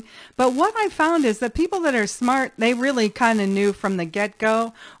 thing. But what I found is that people that are smart, they really kind of knew from the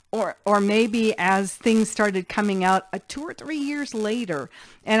get-go, or maybe as things started coming out 2 or 3 years later.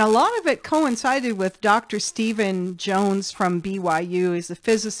 And a lot of it coincided with Dr. Stephen Jones from BYU. He's a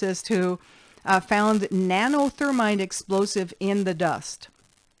physicist who found nanothermite explosive in the dust,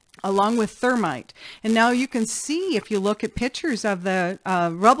 along with thermite. And now you can see, if you look at pictures of the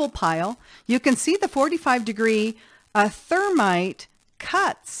rubble pile, you can see the 45-degree thermite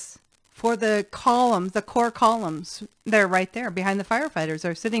cuts for the columns, the core columns. They're right there behind the firefighters.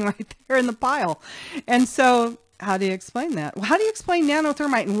 They're sitting right there in the pile. And so how do you explain that? How do you explain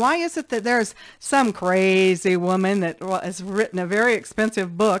nanothermite? And why is it that there's some crazy woman that has written a very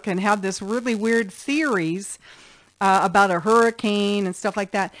expensive book and had this really weird theories about a hurricane and stuff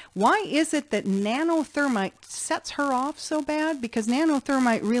like that? Why is it that nanothermite sets her off so bad? Because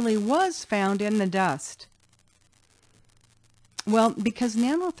nanothermite really was found in the dust. Well, because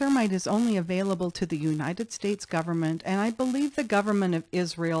nanothermite is only available to the United States government, and I believe the government of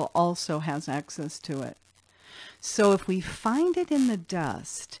Israel also has access to it. So if we find it in the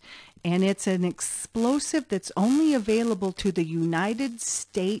dust, and it's an explosive that's only available to the United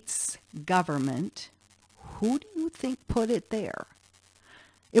States government, who do you think put it there?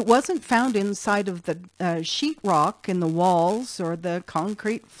 It wasn't found inside of the sheetrock in the walls or the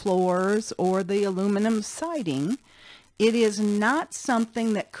concrete floors or the aluminum siding. It is not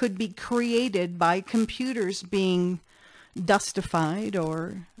something that could be created by computers being dustified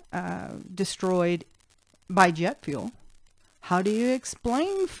or destroyed by jet fuel. How do you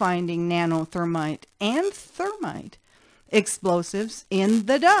explain finding nanothermite and thermite explosives in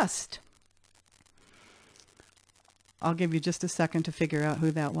the dust? I'll give you just a second to figure out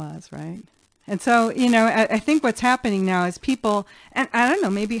who that was, right? And so, I think what's happening now is people, and I don't know,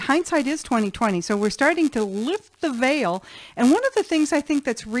 maybe hindsight is 20/20. So we're starting to lift the veil. And one of the things I think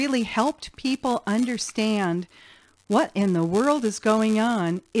that's really helped people understand what in the world is going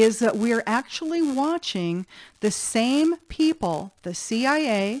on is that we're actually watching the same people, the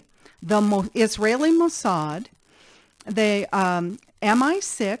CIA, the Israeli Mossad, the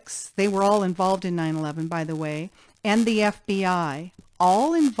MI6, they were all involved in 9/11, by the way, and the FBI,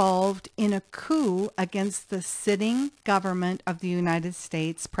 all involved in a coup against the sitting government of the United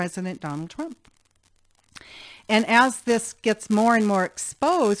States, President Donald Trump. And as this gets more and more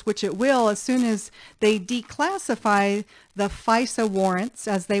exposed, which it will as soon as they declassify the FISA warrants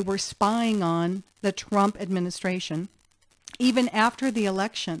as they were spying on the Trump administration, even after the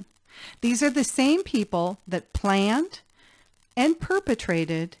election, these are the same people that planned and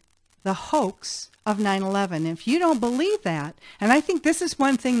perpetrated the hoax of 9/11. If you don't believe that, and I think this is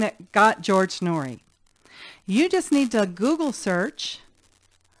one thing that got George Norrie, you just need to Google search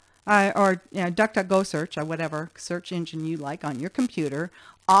or DuckDuckGo search or whatever search engine you like on your computer,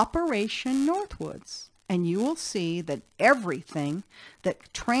 Operation Northwoods, and you will see that everything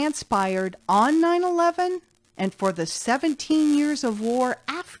that transpired on 9/11 and for the 17 years of war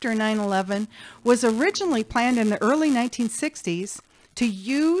after 9/11 was originally planned in the early 1960s to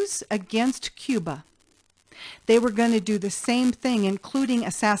use against Cuba. They were going to do the same thing, including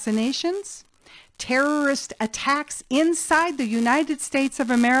assassinations, terrorist attacks inside the United States of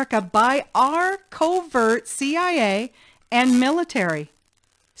America by our covert CIA and military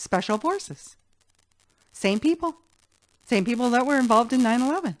special forces. Same people that were involved in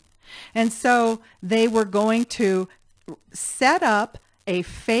 9/11. And so they were going to set up a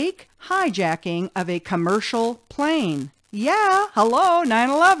fake hijacking of a commercial plane. Yeah, hello,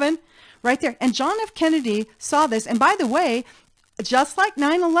 9/11, right there. And John F. Kennedy saw this. And by the way, just like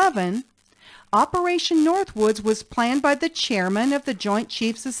 9/11, Operation Northwoods was planned by the chairman of the Joint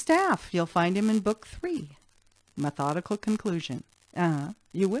Chiefs of Staff. You'll find him in Book 3, Methodical Conclusion.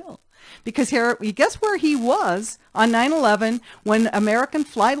 You will. Because here, you guess where he was on 9/11 when American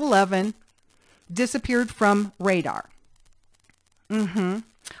Flight 11 disappeared from radar?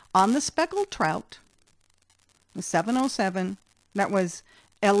 On the Speckled Trout, the 707, that was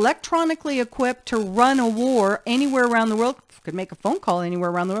electronically equipped to run a war anywhere around the world, could make a phone call anywhere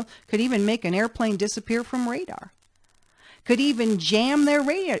around the world, could even make an airplane disappear from radar, could even jam their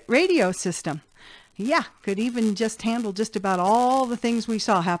radio system. Yeah, could even just handle just about all the things we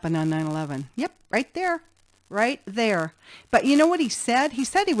saw happen on 9/11. Yep, right there. Right there. But you know what he said? He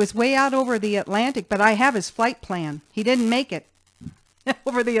said he was way out over the Atlantic, but I have his flight plan. He didn't make it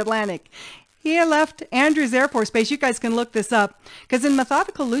over the Atlantic. He left Andrews Air Force Base. You guys can look this up, because in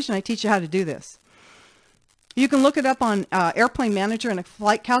Methodical Illusion, I teach you how to do this. You can look it up on Airplane Manager and a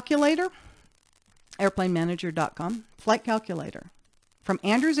flight calculator, airplanemanager.com, flight calculator. From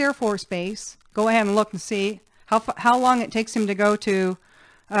Andrews Air Force Base, go ahead and look and see how long it takes him to go to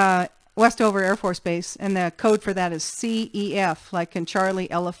Westover Air Force Base, and the code for that is CEF, like in Charlie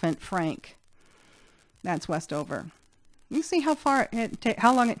Elephant Frank. That's Westover. You see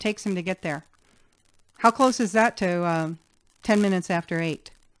how long it takes him to get there. How close is that to 10 minutes after 8?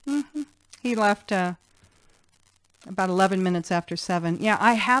 He left about 11 minutes after 7. Yeah,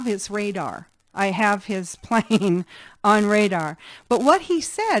 I have his radar. I have his plane on radar. But what he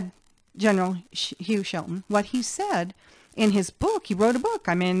said, General Hugh Shelton, what he said in his book, he wrote a book.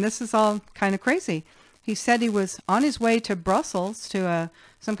 I mean, this is all kind of crazy. He said he was on his way to Brussels to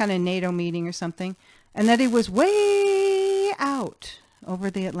some kind of NATO meeting or something, and that he was way out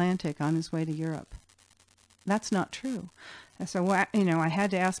over the Atlantic on his way to Europe. That's not true. And so, I had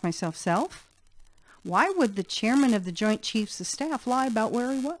to ask myself, why would the chairman of the Joint Chiefs of Staff lie about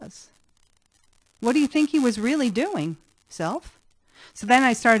where he was? What do you think he was really doing, self? So then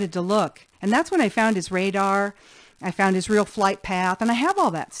I started to look, and that's when I found his radar. I found his real flight path, and I have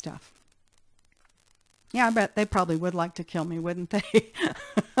all that stuff. Yeah, I bet they probably would like to kill me, wouldn't they?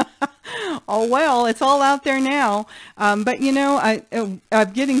 Oh, well, it's all out there now. But,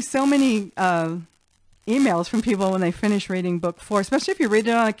 I'm getting so many emails from people when they finish reading book 4, especially if you read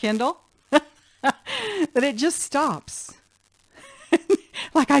it on a Kindle, that it just stops.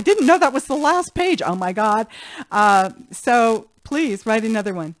 Like, I didn't know that was the last page. Oh, my God. So please write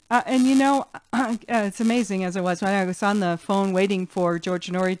another one. It's amazing as it was when I was on the phone waiting for George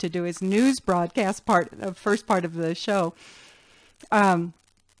Norrie to do his news broadcast first part of the show.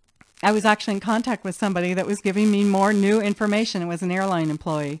 I was actually in contact with somebody that was giving me more new information. It was an airline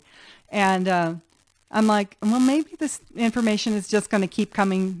employee. And I'm like, well, maybe this information is just going to keep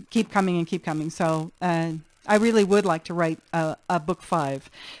coming. So I really would like to write a book 5.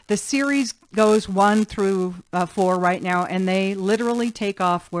 The series goes 1 through 4 right now, and they literally take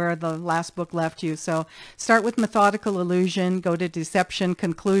off where the last book left you. So start with Methodical Illusion, go to Deception,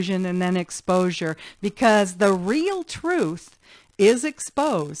 Conclusion, and then Exposure, because the real truth is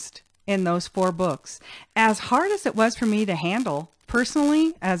exposed in those 4 books. As hard as it was for me to handle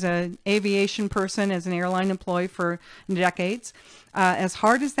personally, as an aviation person, as an airline employee for decades, as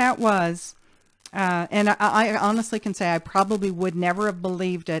hard as that was, And I honestly can say I probably would never have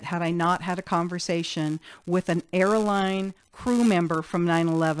believed it had I not had a conversation with an airline crew member from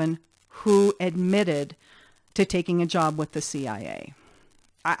 9/11 who admitted to taking a job with the CIA.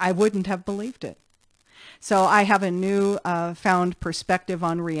 I wouldn't have believed it. So I have a new found perspective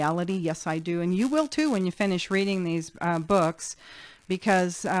on reality. Yes, I do. And you will too when you finish reading these books,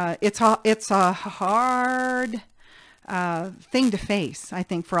 because it's a hard thing to face, I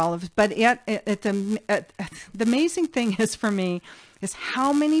think, for all of us. But the amazing thing is for me is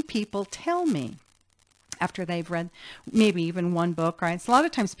how many people tell me after they've read maybe even one book, right? So a lot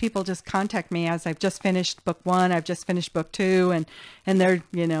of times people just contact me as I've just finished book 1, I've just finished book 2, and they're,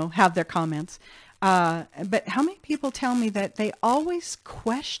 have their comments. But how many people tell me that they always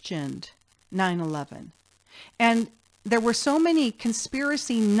questioned 9/11? And there were so many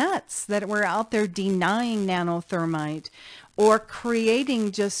conspiracy nuts that were out there denying nanothermite or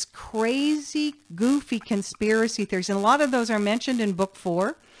creating just crazy, goofy conspiracy theories. And a lot of those are mentioned in book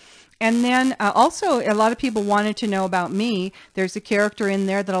 4. And then also a lot of people wanted to know about me. There's a character in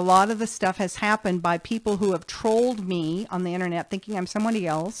there that a lot of the stuff has happened by people who have trolled me on the internet thinking I'm somebody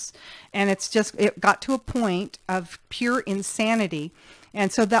else. And it got to a point of pure insanity.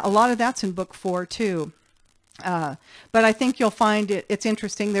 And so that a lot of that's in book 4 too. But I think you'll find it's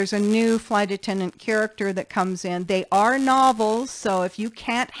interesting. There's a new flight attendant character that comes in. They are novels, so if you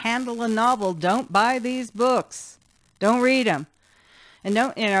can't handle a novel, don't buy these books. Don't read them. And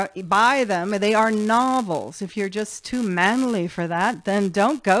don't, buy them. They are novels. If you're just too manly for that, then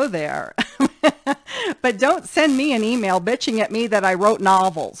don't go there. But don't send me an email bitching at me that I wrote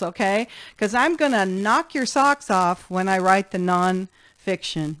novels, okay? Because I'm going to knock your socks off when I write the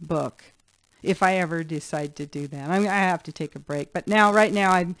nonfiction book, if I ever decide to do that. I have to take a break. But right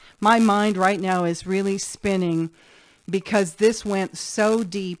now, my mind right now is really spinning because this went so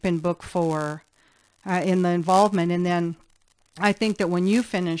deep in book 4 in the involvement. And then I think that when you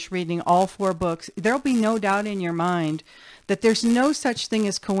finish reading all 4 books, there'll be no doubt in your mind that there's no such thing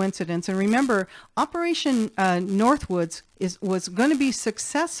as coincidence. And remember, Operation Northwoods was going to be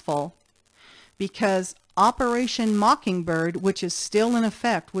successful because Operation Mockingbird, which is still in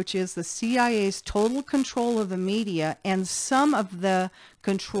effect, which is the CIA's total control of the media, and some of the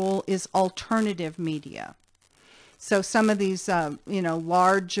control is alternative media. So some of these,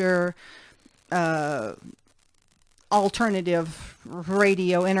 larger alternative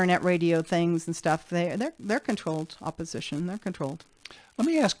radio, internet radio things and stuff, they're controlled opposition. They're controlled. Let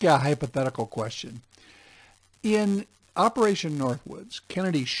me ask you a hypothetical question. In Operation Northwoods,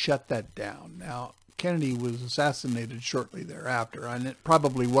 Kennedy shut that down. Now, Kennedy was assassinated shortly thereafter, and it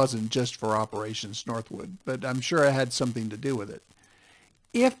probably wasn't just for Operations Northwood, but I'm sure it had something to do with it.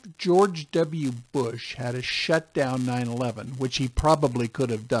 If George W. Bush had shut down 9/11, which he probably could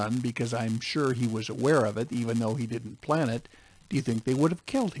have done because I'm sure he was aware of it, even though he didn't plan it, do you think they would have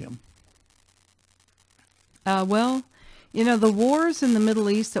killed him? Well, the wars in the Middle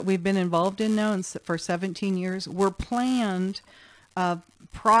East that we've been involved in now for 17 years were planned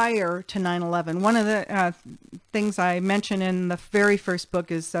prior to 9/11. One of the things I mentioned in the very first book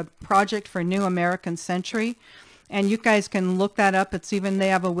is a project for New American Century. And you guys can look that up. They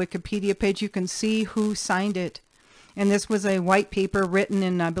have a Wikipedia page. You can see who signed it. And this was a white paper written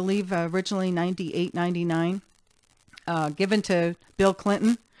in, I believe, originally 98, 99, given to Bill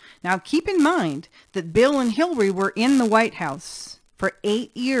Clinton. Now, keep in mind that Bill and Hillary were in the White House for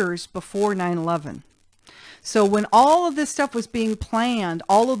 8 years before 9/11. So when all of this stuff was being planned,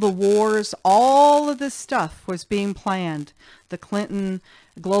 all of the wars, all of this stuff was being planned, the Clinton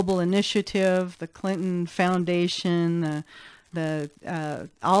Global Initiative, the Clinton Foundation,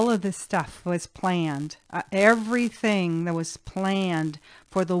 all of this stuff was planned. Everything that was planned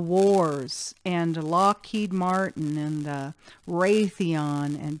for the wars, and Lockheed Martin and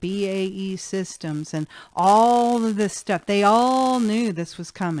Raytheon and BAE Systems and all of this stuff, they all knew this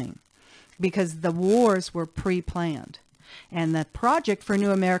was coming because the wars were pre-planned. And the project for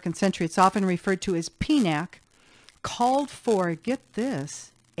New American Century, it's often referred to as PNAC, called for, get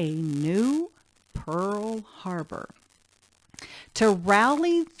this, a new Pearl Harbor to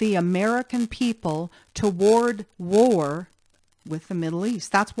rally the American people toward war with the Middle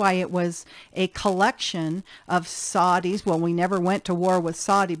East. That's why it was a collection of Saudis. Well, we never went to war with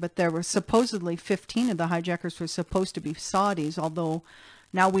Saudi, but there were supposedly 15 of the hijackers were supposed to be Saudis, although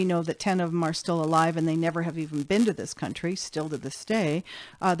now we know that 10 of them are still alive and they never have even been to this country, still to this day.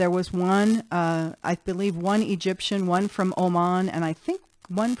 There was one, I believe one Egyptian, one from Oman, and I think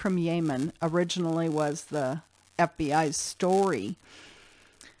one from Yemen originally was the FBI's story.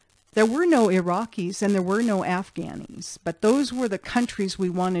 There were no Iraqis and there were no Afghanis, but those were the countries we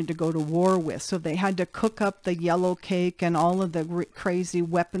wanted to go to war with. So they had to cook up the yellow cake and all of the crazy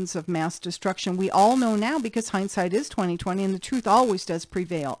weapons of mass destruction. We all know now, because hindsight is 20/20, and the truth always does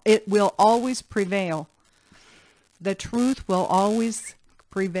prevail. It will always prevail. The truth will always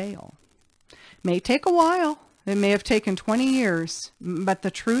prevail. May take a while. It may have taken 20 years, but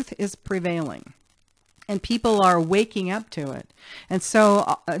the truth is prevailing. And people are waking up to it. And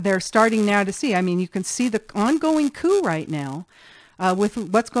so they're starting now to see. I mean, you can see the ongoing coup right now with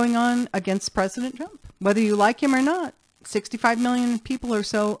what's going on against President Trump. Whether you like him or not, 65 million people or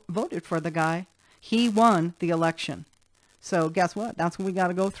so voted for the guy. He won the election. So guess what? That's what we got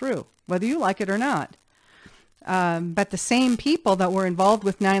to go through, whether you like it or not. But the same people that were involved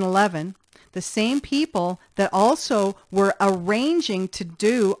with 9/11, the same people that also were arranging to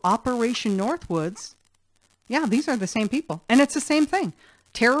do Operation Northwoods, yeah, these are the same people. And it's the same thing.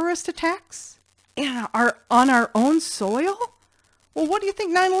 Terrorist attacks on our own soil? Well, what do you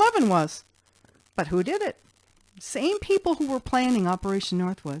think 9/11 was? But who did it? Same people who were planning Operation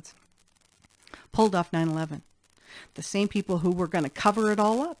Northwoods pulled off 9/11. The same people who were going to cover it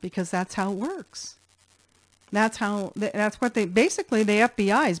all up, because that's how it works. That's what they, basically the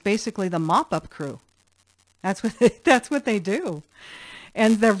FBI is basically the mop-up crew. That's what they do.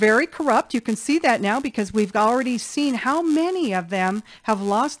 And they're very corrupt. You can see that now, because we've already seen how many of them have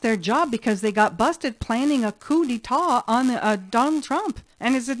lost their job because they got busted planning a coup d'etat on Donald Trump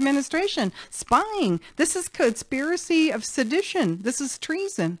and his administration. Spying. This is conspiracy of sedition. This is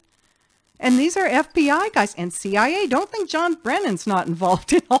treason. And these are FBI guys and CIA. Don't think John Brennan's not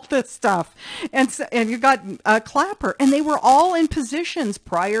involved in all this stuff. And you got Clapper. And they were all in positions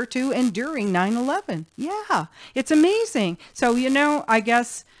prior to and during 9/11. Yeah, it's amazing. So, I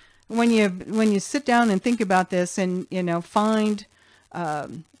guess when you sit down and think about this and, find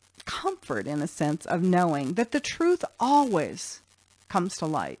comfort in a sense of knowing that the truth always comes to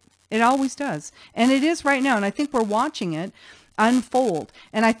light. It always does. And it is right now. And I think we're watching it unfold.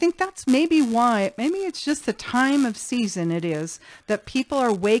 And I think that's maybe why, maybe it's just the time of season it is, that people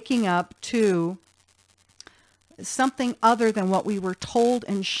are waking up to something other than what we were told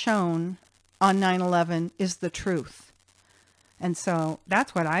and shown on 9/11 is the truth. And so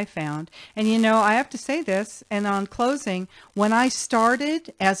that's what I found. And I have to say this, and on closing, when I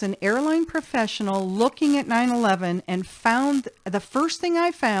started as an airline professional looking at 9/11 and found, the first thing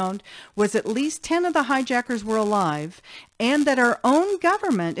I found was at least 10 of the hijackers were alive, and that our own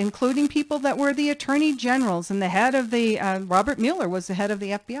government, including people that were the attorney generals and the head of the, Robert Mueller was the head of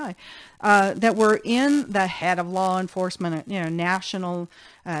the FBI, that were in the head of law enforcement, national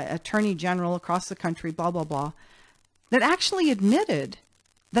attorney general across the country, blah, blah, blah, that actually admitted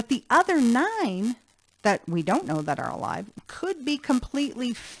that the other 9 that we don't know that are alive could be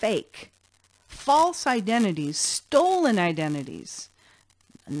completely fake, false identities, stolen identities,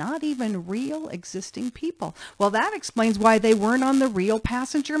 not even real existing people. Well, that explains why they weren't on the real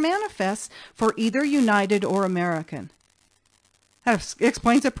passenger manifests for either United or American. That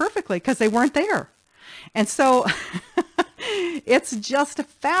explains it perfectly, because they weren't there. And so it's just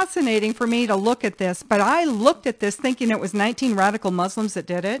fascinating for me to look at this. But I looked at this thinking it was 19 radical Muslims that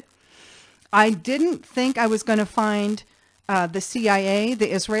did it. I didn't think I was going to find the CIA,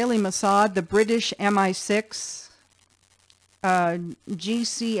 the Israeli Mossad, the British MI6,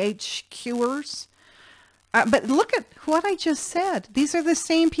 GCHQers. But look at what I just said. These are the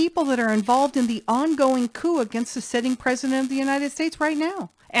same people that are involved in the ongoing coup against the sitting president of the United States right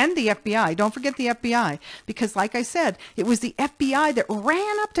now. And the FBI. Don't forget the FBI. Because like I said, it was the FBI that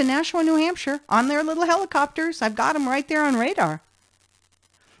ran up to Nashua, New Hampshire on their little helicopters. I've got them right there on radar.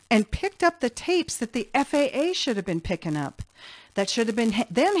 And picked up the tapes that the FAA should have been picking up. That should have been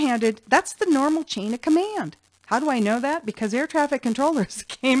then handed. That's the normal chain of command. How do I know that? Because air traffic controllers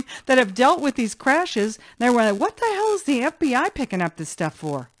came that have dealt with these crashes. They were like, what the hell is the FBI picking up this stuff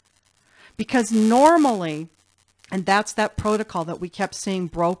for? Because normally, and that's that protocol that we kept seeing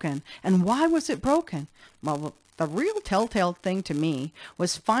broken. And why was it broken? Well, the real telltale thing to me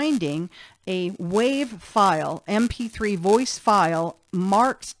was finding a WAV file, MP3 voice file,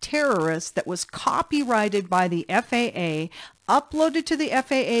 marked terrorist that was copyrighted by the FAA, uploaded to the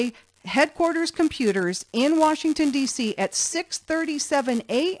FAA headquarters computers in Washington, D.C. at 6:37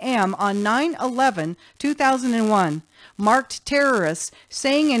 a.m. on 9/11/2001. Marked terrorists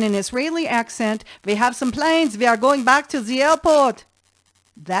saying in an Israeli accent, "We have some planes, we are going back to the airport."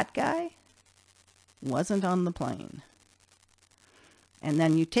 That guy wasn't on the plane. And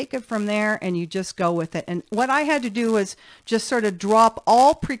then you take it from there and you just go with it. And what I had to do was just sort of drop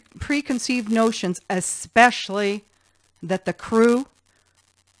all preconceived notions, especially that the crew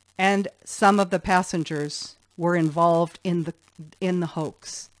and some of the passengers were involved in the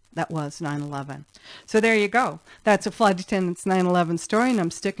hoax that was 9/11. So there you go. That's a flight attendant's 9/11 story, and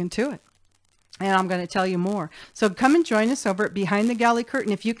I'm sticking to it. And I'm going to tell you more. So come and join us over at Behind the Galley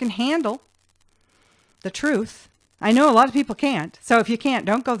Curtain. If you can handle the truth, I know a lot of people can't. So if you can't,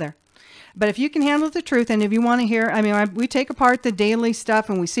 don't go there. But if you can handle the truth, and if you want to hear, I mean, we take apart the daily stuff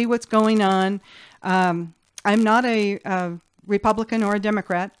and we see what's going on. I'm not a Republican or a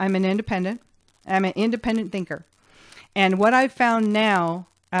Democrat. I'm an independent. I'm an independent thinker. And what I've found now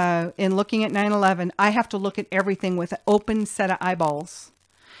in looking at 9/11, I have to look at everything with an open set of eyeballs.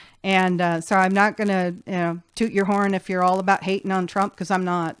 And so I'm not going to toot your horn if you're all about hating on Trump, because I'm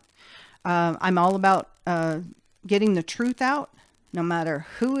not. I'm all about getting the truth out, no matter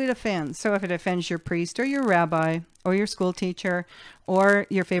who it offends. So if it offends your priest or your rabbi or your school teacher or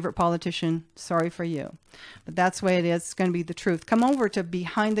your favorite politician, sorry for you. But that's the way it is. It's going to be the truth. Come over to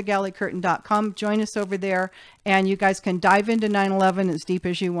BehindTheGalleyCurtain.com. Join us over there, and you guys can dive into 9/11 as deep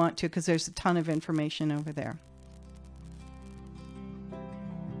as you want to, because there's a ton of information over there.